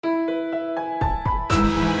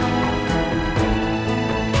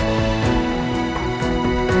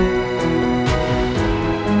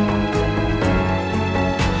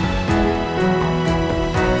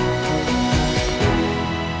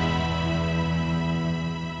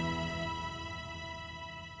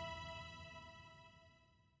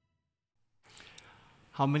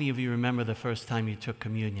How many of you remember the first time you took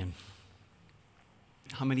communion?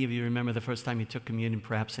 How many of you remember the first time you took communion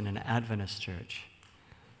perhaps in an Adventist church?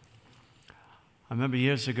 I remember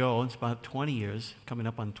years ago, it's about 20 years, coming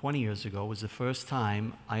up on 20 years ago, was the first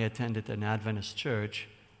time I attended an Adventist church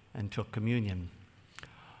and took communion.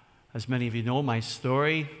 As many of you know, my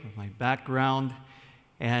story, my background,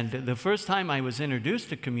 and the first time I was introduced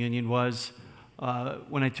to communion was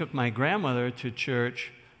when I took my grandmother to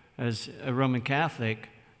church as a Roman Catholic.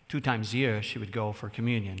 2 times a year she would go for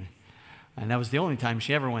communion. And that was the only time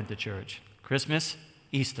she ever went to church. Christmas,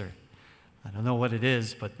 Easter. I don't know what it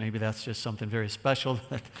is, but maybe that's just something very special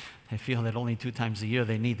that I feel that only 2 times a year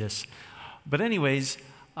they need this. But anyways,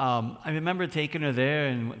 I remember taking her there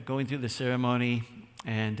and going through the ceremony,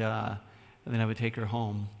 and then I would take her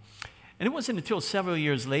home. And it wasn't until several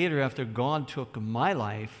years later, after God took my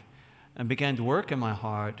life and began to work in my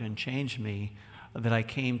heart and change me, that I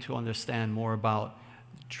came to understand more about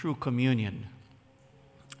true communion.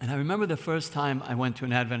 And I remember the first time I went to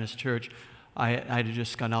an Adventist church, I had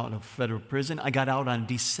just gotten out of federal prison. I got out on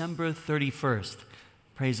December 31st.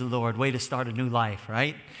 Praise the Lord. Way to start a new life,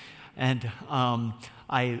 right? And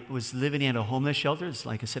I was living in a homeless shelter, it's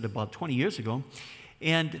like I said, about 20 years ago.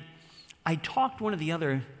 And I talked one of the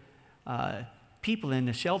other people in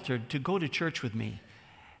the shelter to go to church with me.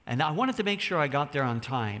 And I wanted to make sure I got there on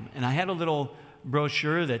time. And I had a little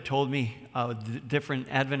brochure that told me the different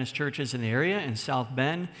Adventist churches in the area in South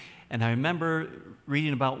Bend. And I remember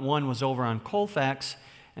reading about one was over on Colfax.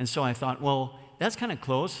 And so I thought, well, that's kind of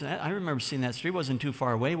close. I remember seeing that street. It wasn't too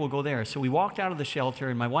far away. We'll go there. So we walked out of the shelter,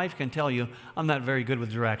 and my wife can tell you I'm not very good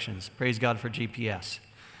with directions. Praise God for GPS.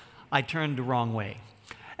 I turned the wrong way.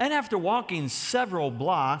 And after walking several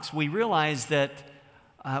blocks, we realized that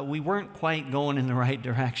we weren't quite going in the right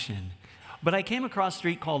direction. But I came across a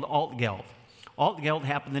street called Altgeld. Altgeld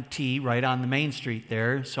happened to T right on the main street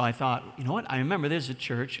there. So I thought, you know what? I remember there's a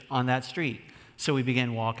church on that street. So we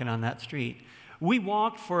began walking on that street. We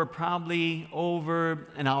walked for probably over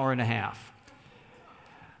an hour and a half.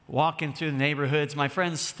 Walking through the neighborhoods, my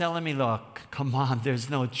friends telling me, look, come on, there's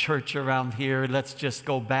no church around here. Let's just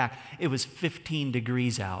go back. It was 15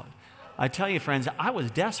 degrees out. I tell you, friends, I was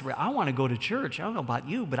desperate. I want to go to church. I don't know about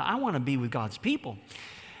you, but I want to be with God's people.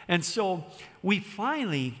 And so we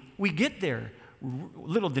get there.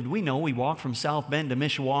 Little did we know, we walked from South Bend to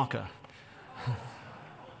Mishawaka.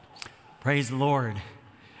 Praise the Lord.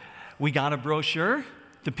 We got a brochure.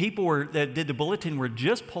 The people that did the bulletin were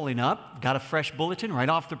just pulling up, got a fresh bulletin right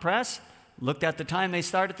off the press, looked at the time they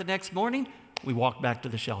started the next morning. We walked back to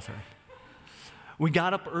the shelter. We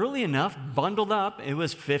got up early enough, bundled up. It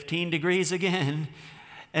was 15 degrees again,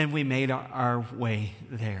 and we made our way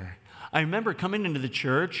there. I remember coming into the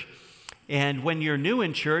church, and when you're new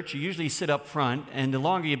in church, you usually sit up front, and the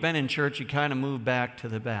longer you've been in church, you kind of move back to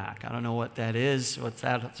the back. I don't know what that is, what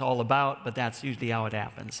that's all about, but that's usually how it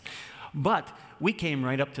happens. But we came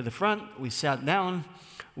right up to the front, we sat down,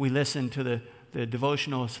 we listened to the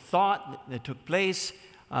devotional thought that took place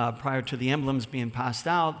prior to the emblems being passed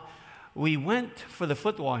out. We went for the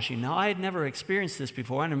foot washing. Now, I had never experienced this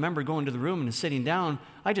before. I remember going to the room and sitting down.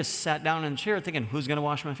 I just sat down in a chair thinking, who's going to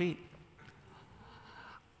wash my feet?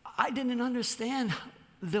 I didn't understand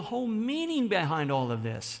the whole meaning behind all of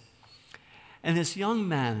this. And this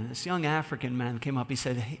young African man came up. He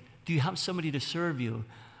said, hey, do you have somebody to serve you?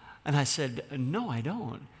 And I said, no, I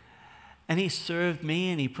don't. And he served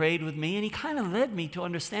me, and he prayed with me, and he kind of led me to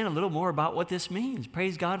understand a little more about what this means.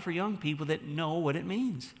 Praise God for young people that know what it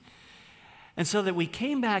means. And so that we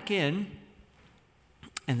came back in,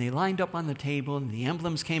 and they lined up on the table, and the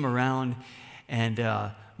emblems came around,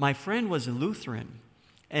 and my friend was a Lutheran.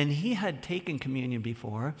 And he had taken communion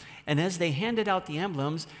before. And as they handed out the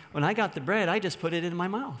emblems, when I got the bread, I just put it in my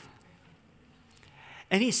mouth.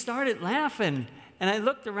 And he started laughing. And I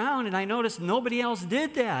looked around and I noticed nobody else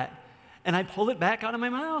did that. And I pulled it back out of my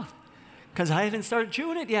mouth because I hadn't started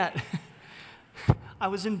chewing it yet. I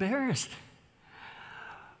was embarrassed.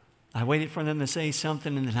 I waited for them to say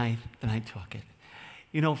something, and then I took it.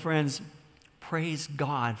 You know, friends, praise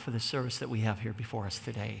God for the service that we have here before us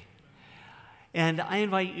today. And I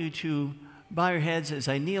invite you to bow your heads as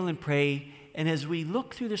I kneel and pray, and as we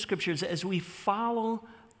look through the scriptures, as we follow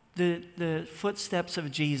the footsteps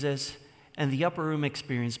of Jesus and the upper room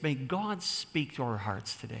experience, may God speak to our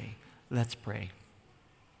hearts today. Let's pray.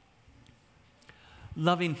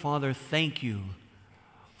 Loving Father, thank you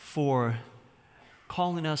for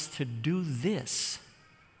calling us to do this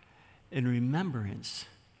in remembrance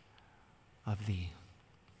of Thee,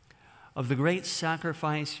 of the great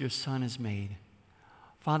sacrifice your Son has made.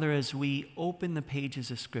 Father, as we open the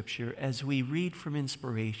pages of Scripture, as we read from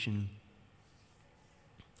inspiration,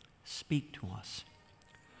 Speak to us.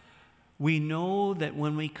 We know that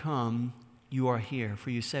when we come, you are here. For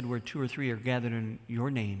you said where two or three are gathered in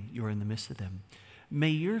your name, you are in the midst of them. May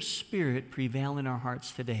your Spirit prevail in our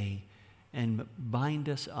hearts today and bind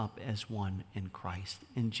us up as one in Christ.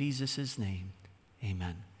 In Jesus' name,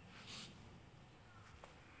 amen.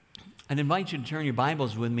 I'd invite you to turn your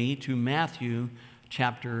Bibles with me to Matthew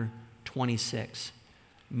chapter 26.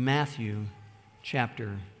 Matthew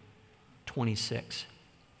chapter 26.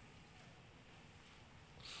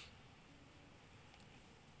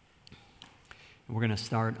 We're going to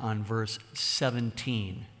start on verse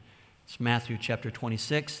 17. It's Matthew chapter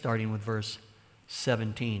 26, starting with verse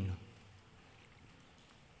 17.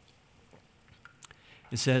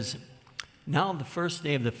 It says, "Now on the first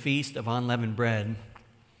day of the feast of unleavened bread,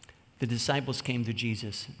 the disciples came to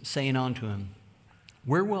Jesus, saying unto him,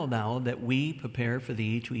 Where wilt thou that we prepare for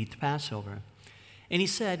thee to eat the Passover? And he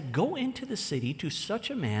said, Go into the city to such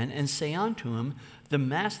a man, and say unto him, The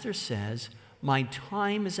Master says, My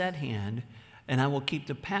time is at hand, and I will keep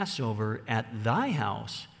the Passover at thy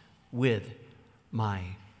house with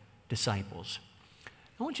my disciples."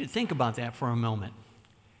 I want you to think about that for a moment.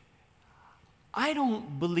 I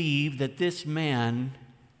don't believe that this man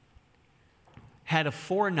had a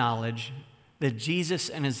foreknowledge that Jesus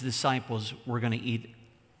and his disciples were going to eat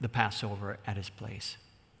the Passover at his place.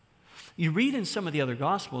 You read in some of the other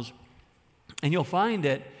Gospels, and you'll find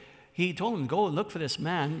that he told them, go look for this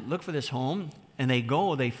man, look for this home, and they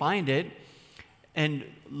go, they find it, and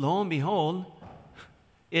lo and behold,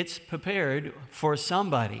 it's prepared for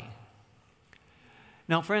somebody.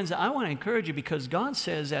 Now, friends, I want to encourage you because God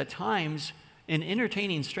says at times in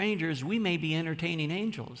entertaining strangers, we may be entertaining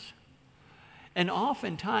angels. And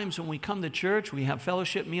oftentimes when we come to church, we have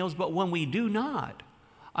fellowship meals, but when we do not,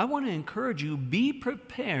 I want to encourage you, be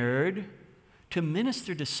prepared to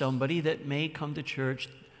minister to somebody that may come to church.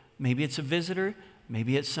 Maybe it's a visitor,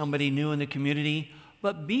 maybe it's somebody new in the community,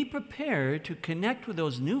 but be prepared to connect with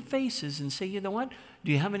those new faces and say, you know what,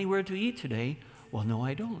 do you have anywhere to eat today? Well, no,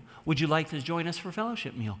 I don't. Would you like to join us for a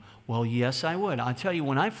fellowship meal? Well, yes, I would. I'll tell you,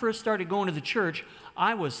 when I first started going to the church,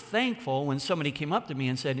 I was thankful when somebody came up to me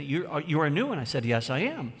and said, you are new? And I said, yes, I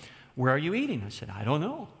am. Where are you eating? I said, I don't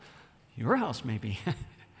know. Your house, maybe.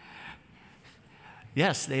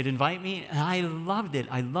 Yes, they'd invite me, and I loved it.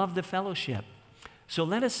 I loved the fellowship. So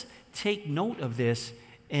let us take note of this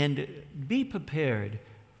and be prepared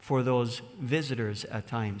for those visitors at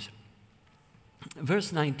times.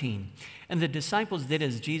 Verse 19, "And the disciples did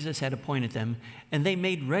as Jesus had appointed them, and they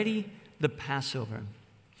made ready the Passover.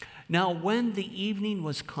 Now when the evening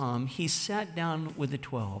was come, he sat down with the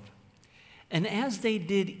 12. And as they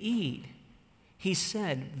did eat, he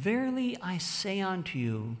said, Verily I say unto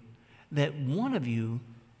you, that one of you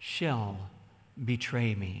shall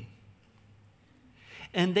betray me.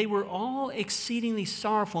 And they were all exceedingly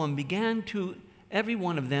sorrowful, and began to, every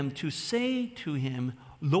one of them, to say to him,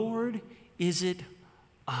 Lord, is it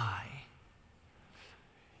I?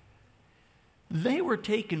 They were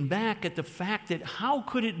taken back at the fact that how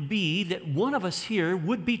could it be that one of us here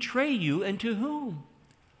would betray you, and to whom?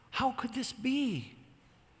 How could this be?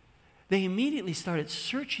 They immediately started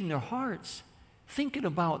searching their hearts, thinking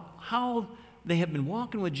about how they have been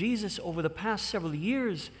walking with Jesus over the past several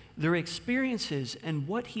years, their experiences, and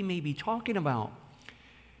what he may be talking about.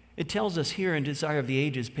 It tells us here in Desire of the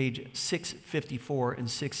Ages, page 654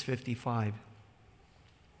 and 655.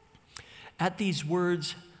 At these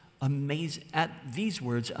words, amazement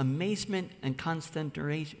and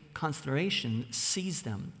consternation seized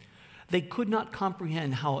them. They could not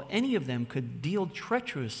comprehend how any of them could deal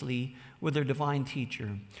treacherously with their divine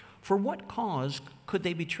teacher. For what cause could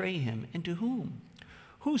they betray him, and to whom?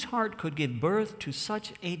 Whose heart could give birth to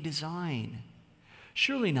such a design?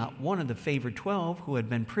 Surely not one of the favored 12, who had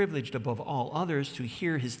been privileged above all others to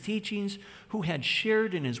hear his teachings, who had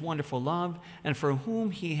shared in his wonderful love, and for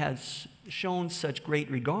whom he had shown such great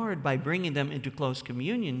regard by bringing them into close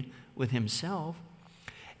communion with himself.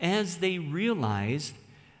 As they realized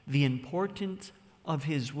the importance of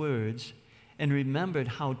his words and remembered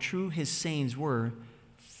how true his sayings were,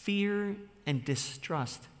 fear and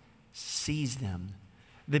distrust seized them.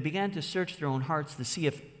 They began to search their own hearts to see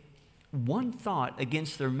if one thought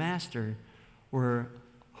against their master were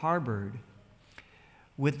harbored.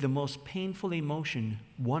 With the most painful emotion,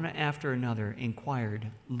 one after another inquired,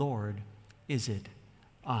 Lord, is it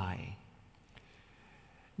I?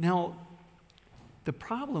 Now, the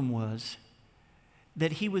problem was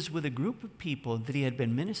that he was with a group of people that he had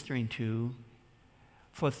been ministering to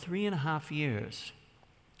for 3.5 years,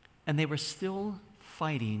 and they were still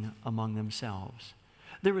fighting among themselves.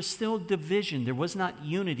 There was still division. There was not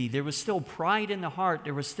unity. There was still pride in the heart.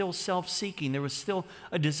 There was still self-seeking. There was still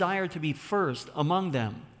a desire to be first among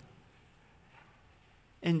them.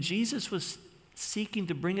 And Jesus was seeking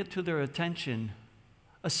to bring it to their attention,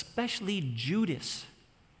 especially Judas,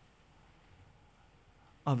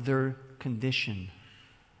 of their condition.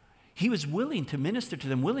 He was willing to minister to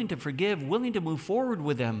them, willing to forgive, willing to move forward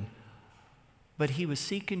with them, but he was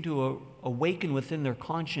seeking to awaken within their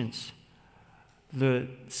conscience the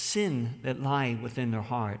sin that lie within their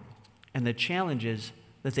heart and the challenges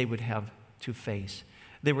that they would have to face.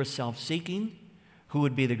 They were self-seeking. Who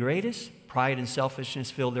would be the greatest? Pride and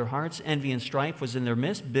selfishness filled their hearts. Envy and strife was in their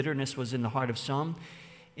midst. Bitterness was in the heart of some.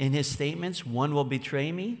 In his statements, one will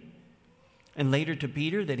betray me. And later to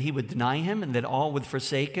Peter, that he would deny him and that all would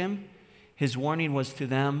forsake him. His warning was to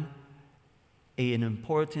them an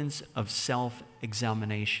importance of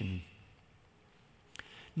self-examination.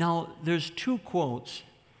 Now, there's two quotes.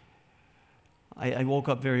 I woke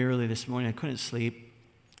up very early this morning. I couldn't sleep.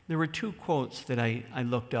 There were two quotes that I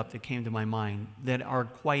looked up that came to my mind that are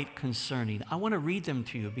quite concerning. I want to read them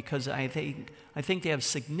to you because I think they have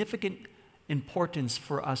significant importance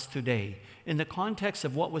for us today. In the context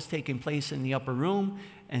of what was taking place in the upper room,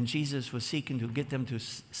 and Jesus was seeking to get them to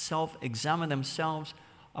self-examine themselves,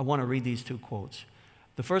 I want to read these two quotes.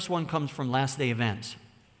 The first one comes from Last Day Events.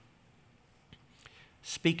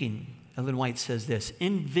 Speaking, Ellen White says this,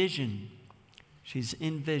 in vision,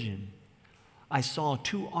 I saw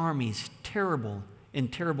two armies in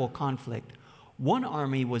terrible conflict. One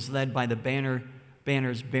army was led by the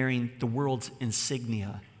banners bearing the world's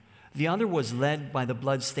insignia. The other was led by the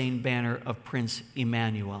blood-stained banner of Prince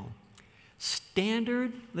Emmanuel.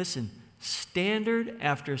 Standard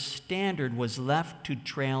after standard was left to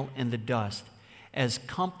trail in the dust as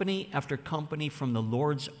company after company from the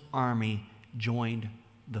Lord's army joined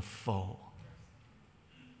the foe.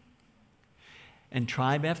 And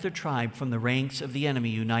tribe after tribe from the ranks of the enemy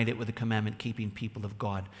united with the commandment-keeping people of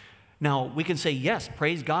God. Now, we can say, yes,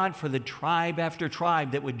 praise God for the tribe after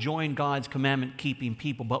tribe that would join God's commandment-keeping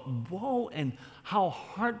people. But woe and how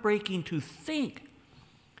heartbreaking to think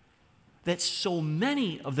that so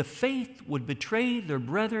many of the faith would betray their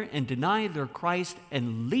brethren and deny their Christ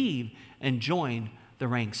and leave and join the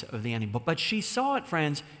ranks of the enemy. But she saw it,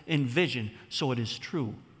 friends, in vision, so it is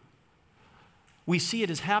true. We see it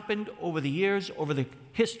has happened over the years, over the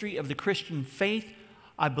history of the Christian faith.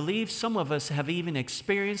 I believe some of us have even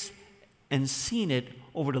experienced and seen it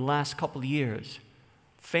over the last couple of years.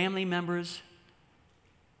 Family members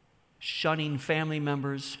shunning family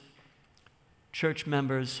members, church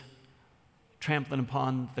members trampling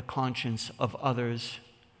upon the conscience of others.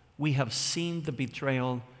 We have seen the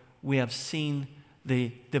betrayal. We have seen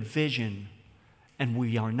the division, and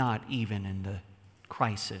we are not even in the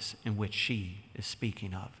crisis in which she is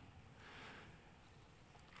speaking of.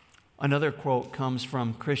 Another quote comes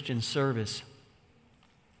from Christian Service.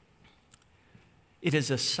 It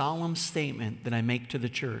is a solemn statement that I make to the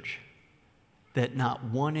church that not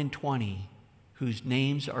 1 in 20 whose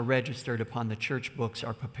names are registered upon the church books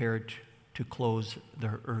are prepared to close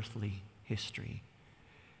their earthly history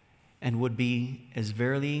and would be as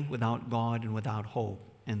verily without God and without hope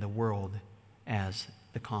in the world as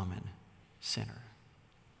the common sinner.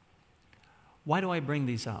 Why do I bring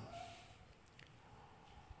these up?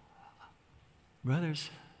 Brothers,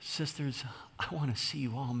 sisters, I want to see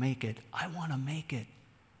you all make it. I want to make it.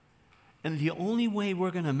 And the only way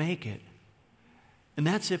we're going to make it, and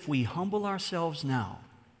that's if we humble ourselves now.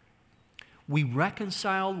 We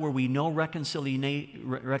reconcile where we know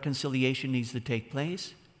reconciliation needs to take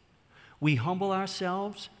place. We humble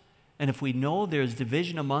ourselves, and if we know there's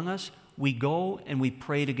division among us, we go and we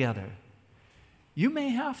pray together. You may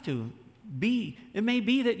have to it may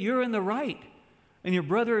be that you're in the right and your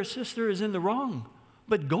brother or sister is in the wrong,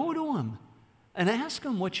 but go to them and ask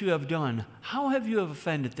them what you have done. How have you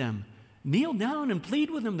offended them? Kneel down and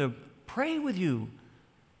plead with them to pray with you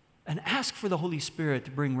and ask for the Holy Spirit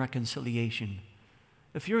to bring reconciliation.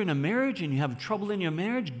 If you're in a marriage and you have trouble in your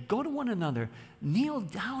marriage, go to one another. Kneel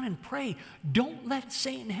down and pray. Don't let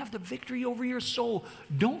Satan have the victory over your soul.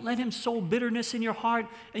 Don't let him sow bitterness in your heart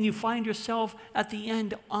and you find yourself at the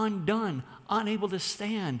end undone, unable to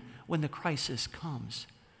stand when the crisis comes.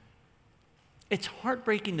 It's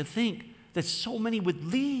heartbreaking to think that so many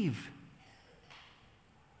would leave.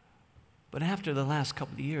 But after the last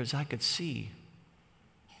couple of years, I could see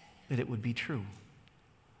that it would be true.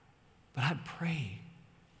 But I pray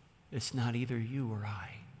it's not either you or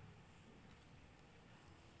I.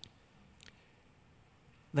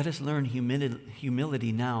 Let us learn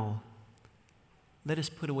humility now. Let us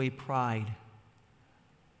put away pride.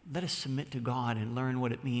 let us submit to God and learn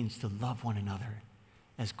what it means to love one another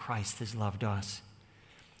as Christ has loved us.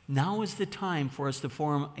 Now is the time for us to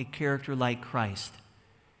form a character like Christ.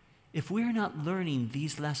 If we are not learning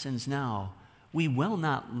these lessons now, we will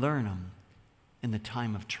not learn them in the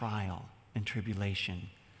time of trial and tribulation.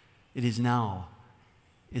 It is now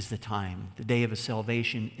is the time. The day of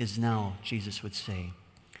salvation is now, Jesus would say.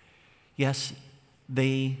 Yes,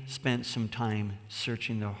 they spent some time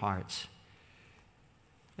searching their hearts.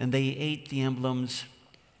 And they ate the emblems,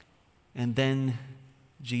 and then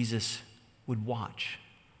Jesus would watch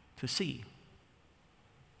to see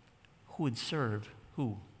who would serve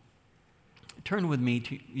who. Turn with me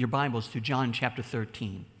to your Bibles to John chapter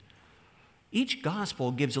 13. Each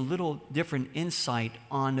gospel gives a little different insight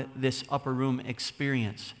on this upper room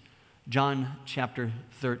experience. John chapter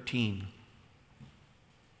 13.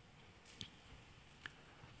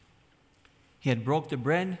 He had broke the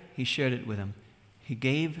bread, he shared it with them. He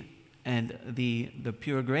gave and the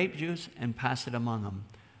pure grape juice and passed it among them.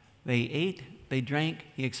 They ate, they drank.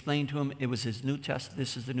 He explained to them it was his New Testament.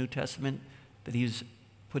 This is the New Testament that he was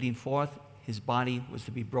putting forth. His body was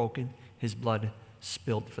to be broken, his blood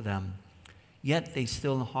spilled for them. Yet they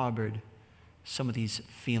still harbored some of these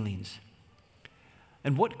feelings.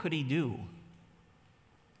 And what could he do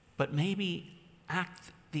but maybe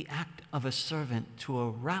the act of a servant to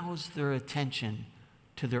arouse their attention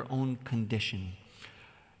to their own condition?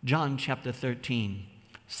 John chapter 13,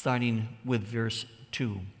 starting with verse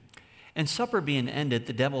 2. And supper being ended,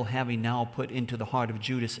 the devil having now put into the heart of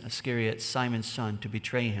Judas Iscariot, Simon's son, to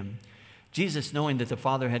betray him, Jesus, knowing that the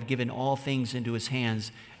Father had given all things into his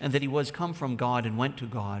hands, and that he was come from God and went to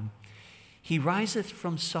God, he riseth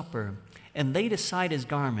from supper, and laid aside his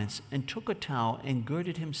garments, and took a towel, and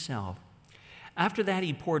girded himself. After that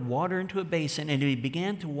he poured water into a basin, and he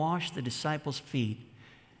began to wash the disciples' feet,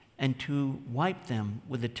 and to wipe them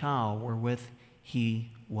with the towel wherewith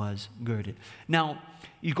he was girded. Now,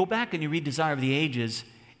 you go back and you read Desire of the Ages,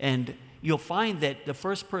 and you'll find that the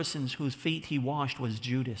first person whose feet he washed was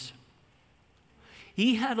Judas.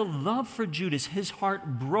 He had a love for Judas. His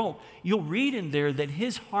heart broke. You'll read in there that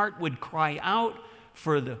his heart would cry out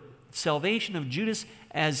for the salvation of Judas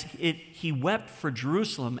as he wept for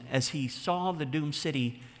Jerusalem as he saw the doomed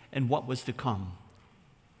city and what was to come.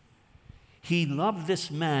 He loved this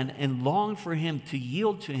man and longed for him to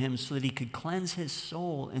yield to him so that he could cleanse his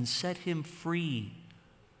soul and set him free.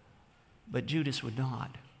 But Judas would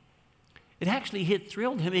not. It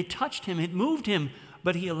thrilled him, it touched him, it moved him,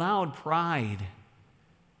 but he allowed pride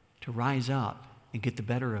to rise up and get the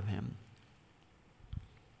better of him.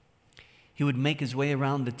 He would make his way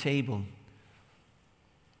around the table.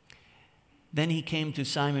 Then he came to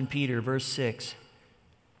Simon Peter, verse 6.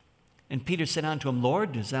 And Peter said unto him,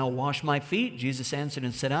 Lord, dost thou wash my feet? Jesus answered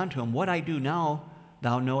and said unto him, What I do now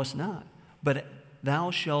thou knowest not, but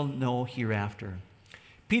thou shalt know hereafter.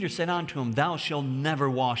 Peter said unto him, Thou shalt never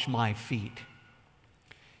wash my feet.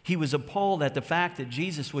 He was appalled at the fact that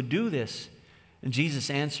Jesus would do this. And Jesus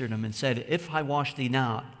answered him and said, If I wash thee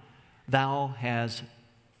not, thou hast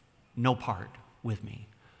no part with me.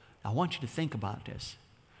 Now, I want you to think about this.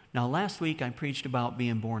 Now, last week I preached about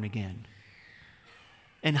being born again.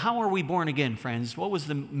 And how are we born again, friends? What was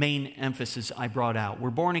the main emphasis I brought out? We're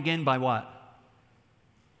born again by what?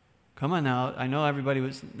 Come on now. I know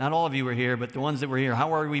not all of you were here, but the ones that were here.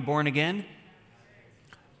 How are we born again?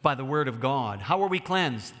 By the Word of God. How are we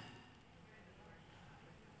cleansed?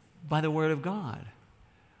 By the Word of God.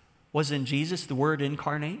 Wasn't Jesus the Word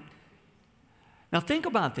incarnate? Now think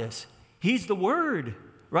about this. He's the Word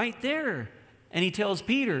right there. And he tells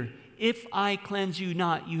Peter, if I cleanse you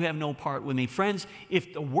not, you have no part with me. Friends,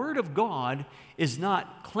 if the Word of God is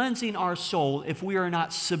not cleansing our soul, if we are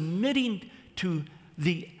not submitting to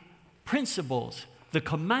the principles, the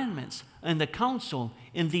commandments, and the counsel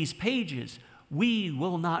in these pages, we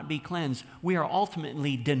will not be cleansed. We are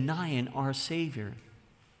ultimately denying our Savior.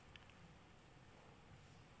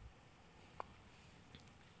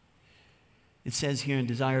 It says here in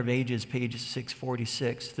Desire of Ages, page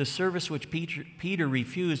 646, the service which Peter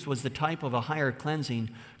refused was the type of a higher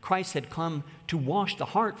cleansing. Christ had come to wash the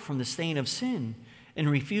heart from the stain of sin. In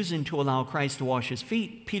refusing to allow Christ to wash his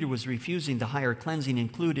feet, Peter was refusing the higher cleansing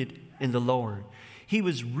included in the lower. He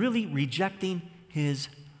was really rejecting his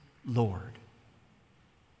Lord.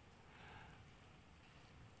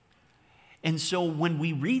 And so when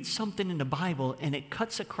we read something in the Bible and it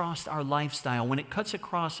cuts across our lifestyle, when it cuts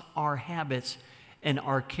across our habits and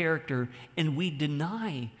our character, and we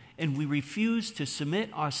deny and we refuse to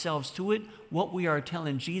submit ourselves to it, what we are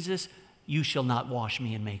telling Jesus, you shall not wash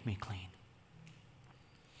me and make me clean.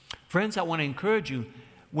 Friends, I want to encourage you,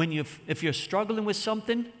 if you're struggling with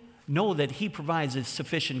something, know that he provides a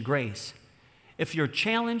sufficient grace. If you're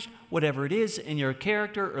challenged, whatever it is, in your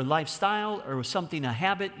character or lifestyle or something, a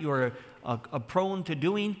habit you're prone to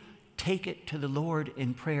doing, take it to the Lord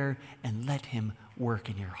in prayer and let him work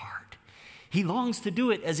in your heart. He longs to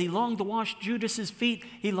do it as he longed to wash Judas's feet.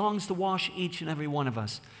 He longs to wash each and every one of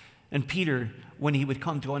us. And Peter, when he would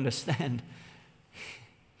come to understand,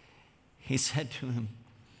 he said to him,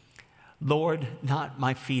 Lord, not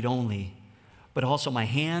my feet only, but also my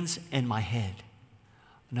hands and my head.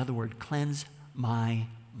 In other words, cleanse my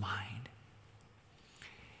mind.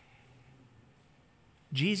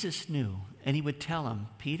 Jesus knew, and he would tell him,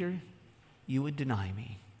 Peter, you would deny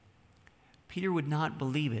me. Peter would not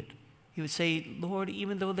believe it. He would say, Lord,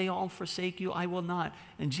 even though they all forsake you, I will not.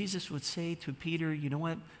 And Jesus would say to Peter, you know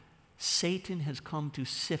what? Satan has come to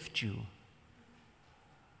sift you,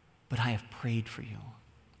 but I have prayed for you.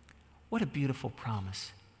 What a beautiful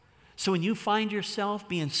promise. So when you find yourself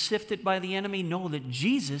being sifted by the enemy, know that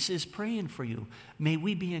Jesus is praying for you. May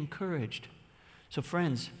we be encouraged. So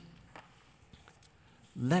friends,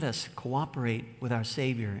 let us cooperate with our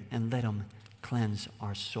Savior and let him cleanse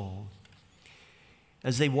our soul.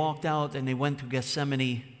 As they walked out and they went to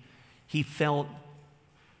Gethsemane, he felt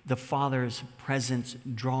the Father's presence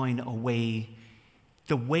drawing away.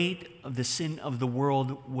 The weight of the sin of the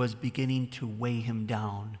world was beginning to weigh him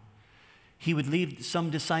down. He would leave some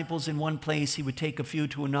disciples in one place, he would take a few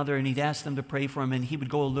to another, and he'd ask them to pray for him, and he would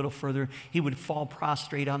go a little further. He would fall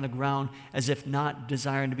prostrate on the ground as if not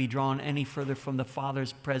desiring to be drawn any further from the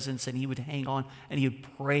Father's presence, and he would hang on, and he would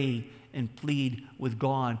pray and plead with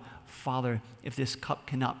God, Father, if this cup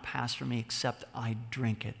cannot pass from me except I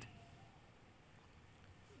drink it,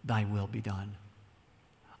 thy will be done.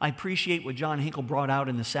 I appreciate what John Hinkle brought out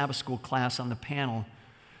in the Sabbath school class on the panel,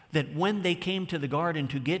 that when they came to the garden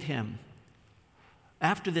to get him,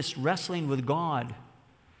 after this wrestling with God,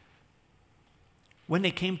 when they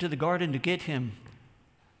came to the garden to get him,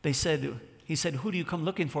 he said, who do you come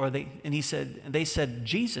looking for? They said,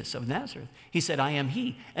 Jesus of Nazareth. He said, I am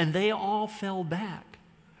he. And they all fell back.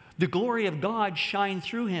 The glory of God shined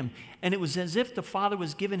through him. And it was as if the Father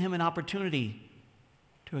was giving him an opportunity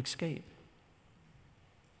to escape.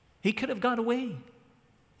 He could have got away.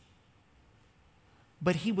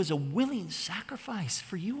 But he was a willing sacrifice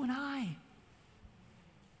for you and I.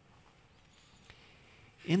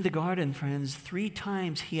 In the garden, friends, 3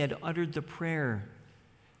 times he had uttered the prayer.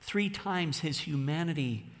 3 times his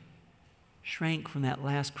humanity shrank from that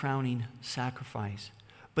last crowning sacrifice.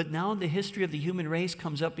 But now the history of the human race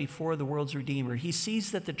comes up before the world's Redeemer. He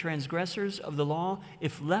sees that the transgressors of the law,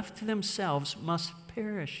 if left to themselves, must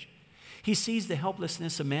perish. He sees the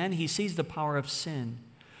helplessness of man. He sees the power of sin.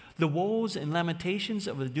 The woes and lamentations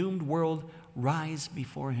of a doomed world rise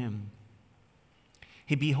before him.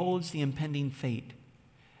 He beholds the impending fate,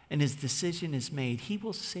 and his decision is made. He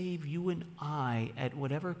will save you and I at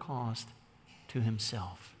whatever cost to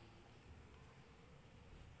himself.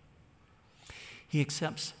 He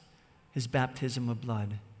accepts his baptism of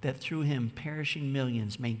blood, that through him perishing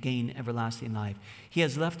millions may gain everlasting life. He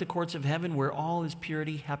has left the courts of heaven where all is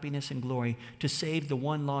purity, happiness, and glory to save the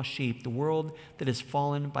one lost sheep, the world that has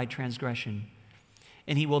fallen by transgression.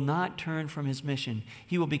 And he will not turn from his mission.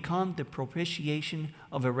 He will become the propitiation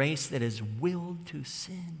of a race that is willed to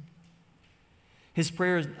sin. His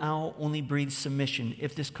prayer now only breathes submission.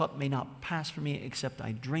 If this cup may not pass from me except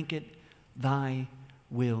I drink it, thy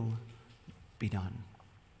will be done.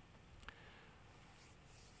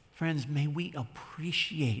 Friends, may we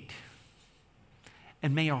appreciate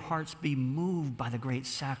and may our hearts be moved by the great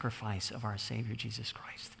sacrifice of our Savior, Jesus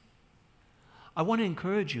Christ. I want to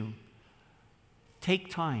encourage you,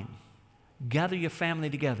 take time, gather your family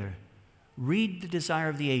together, read The Desire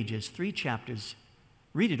of the Ages, 3 chapters.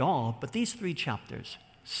 Read it all, but these 3 chapters,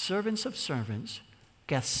 Servants of Servants,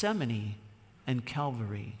 Gethsemane, and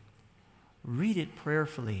Calvary. Read it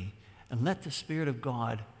prayerfully and let the Spirit of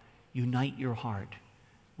God unite your heart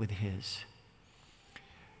with his.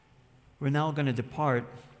 We're now going to depart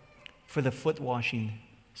for the foot washing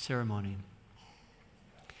ceremony.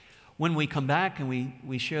 When we come back and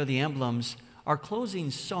we share the emblems, our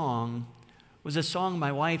closing song was a song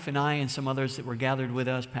my wife and I and some others that were gathered with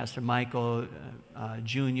us, Pastor Michael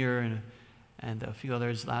Jr. and a few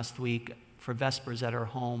others last week for Vespers at our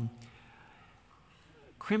home,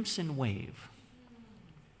 Crimson Wave.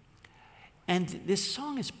 And this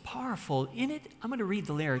song is powerful. In it, I'm going to read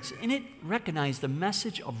the lyrics. In it, recognize the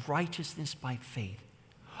message of righteousness by faith.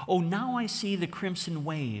 Oh, now I see the crimson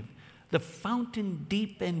wave, the fountain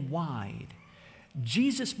deep and wide.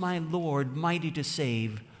 Jesus, my Lord, mighty to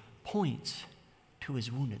save, points to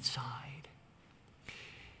his wounded side.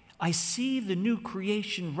 I see the new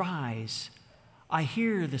creation rise. I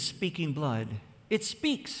hear the speaking blood. It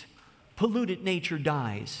speaks. Polluted nature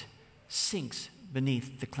dies, sinks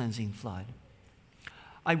beneath the cleansing flood.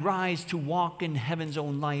 I rise to walk in heaven's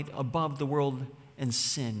own light above the world and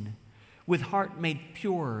sin, with heart made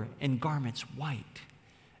pure and garments white,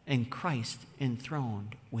 and Christ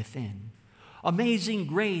enthroned within. Amazing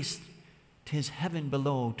grace, 'tis heaven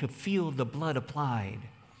below to feel the blood applied,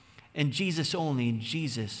 and Jesus only,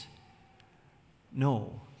 Jesus,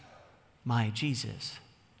 no, my Jesus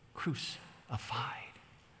crucified.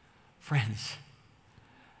 Friends,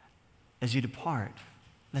 as you depart,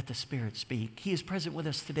 let the Spirit speak. He is present with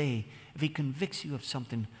us today. If He convicts you of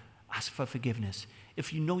something, ask for forgiveness.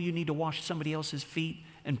 If you know you need to wash somebody else's feet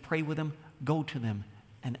and pray with them, go to them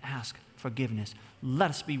and ask forgiveness. Let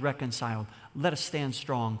us be reconciled. Let us stand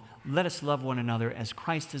strong. Let us love one another as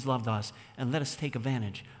Christ has loved us, and let us take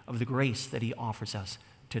advantage of the grace that He offers us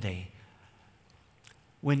today.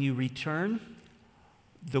 When you return,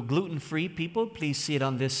 the gluten-free people, please sit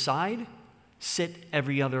on this side. Sit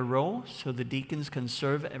every other row so the deacons can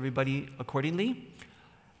serve everybody accordingly.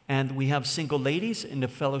 And we have single ladies in the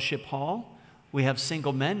fellowship hall. We have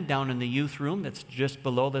single men down in the youth room that's just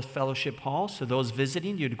below the fellowship hall. So those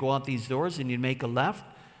visiting, you'd go out these doors and you'd make a left,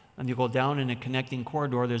 and you go down in a connecting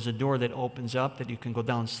corridor. There's a door that opens up that you can go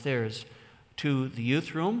downstairs to the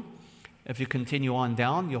youth room. If you continue on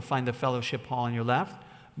down, you'll find the fellowship hall on your left.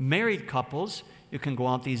 Married couples, you can go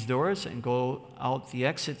out these doors and go out the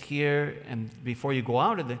exit here, and before you go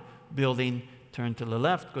out of the building, turn to the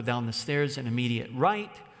left, go down the stairs and immediate right,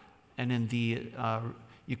 and in the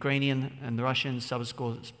Ukrainian and Russian Sabbath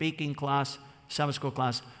school speaking class, Sabbath school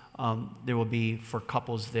class, there will be for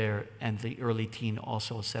couples there, and the early teen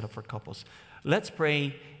also set up for couples. Let's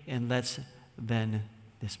pray and let's then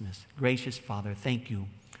dismiss. Gracious Father, thank you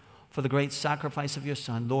for the great sacrifice of your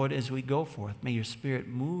Son. Lord, as we go forth, may your Spirit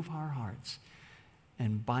move our hearts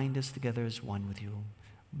and bind us together as one with you.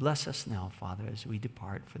 Bless us now, Father, as we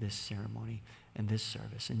depart for this ceremony and this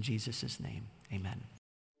service. In Jesus' name, amen.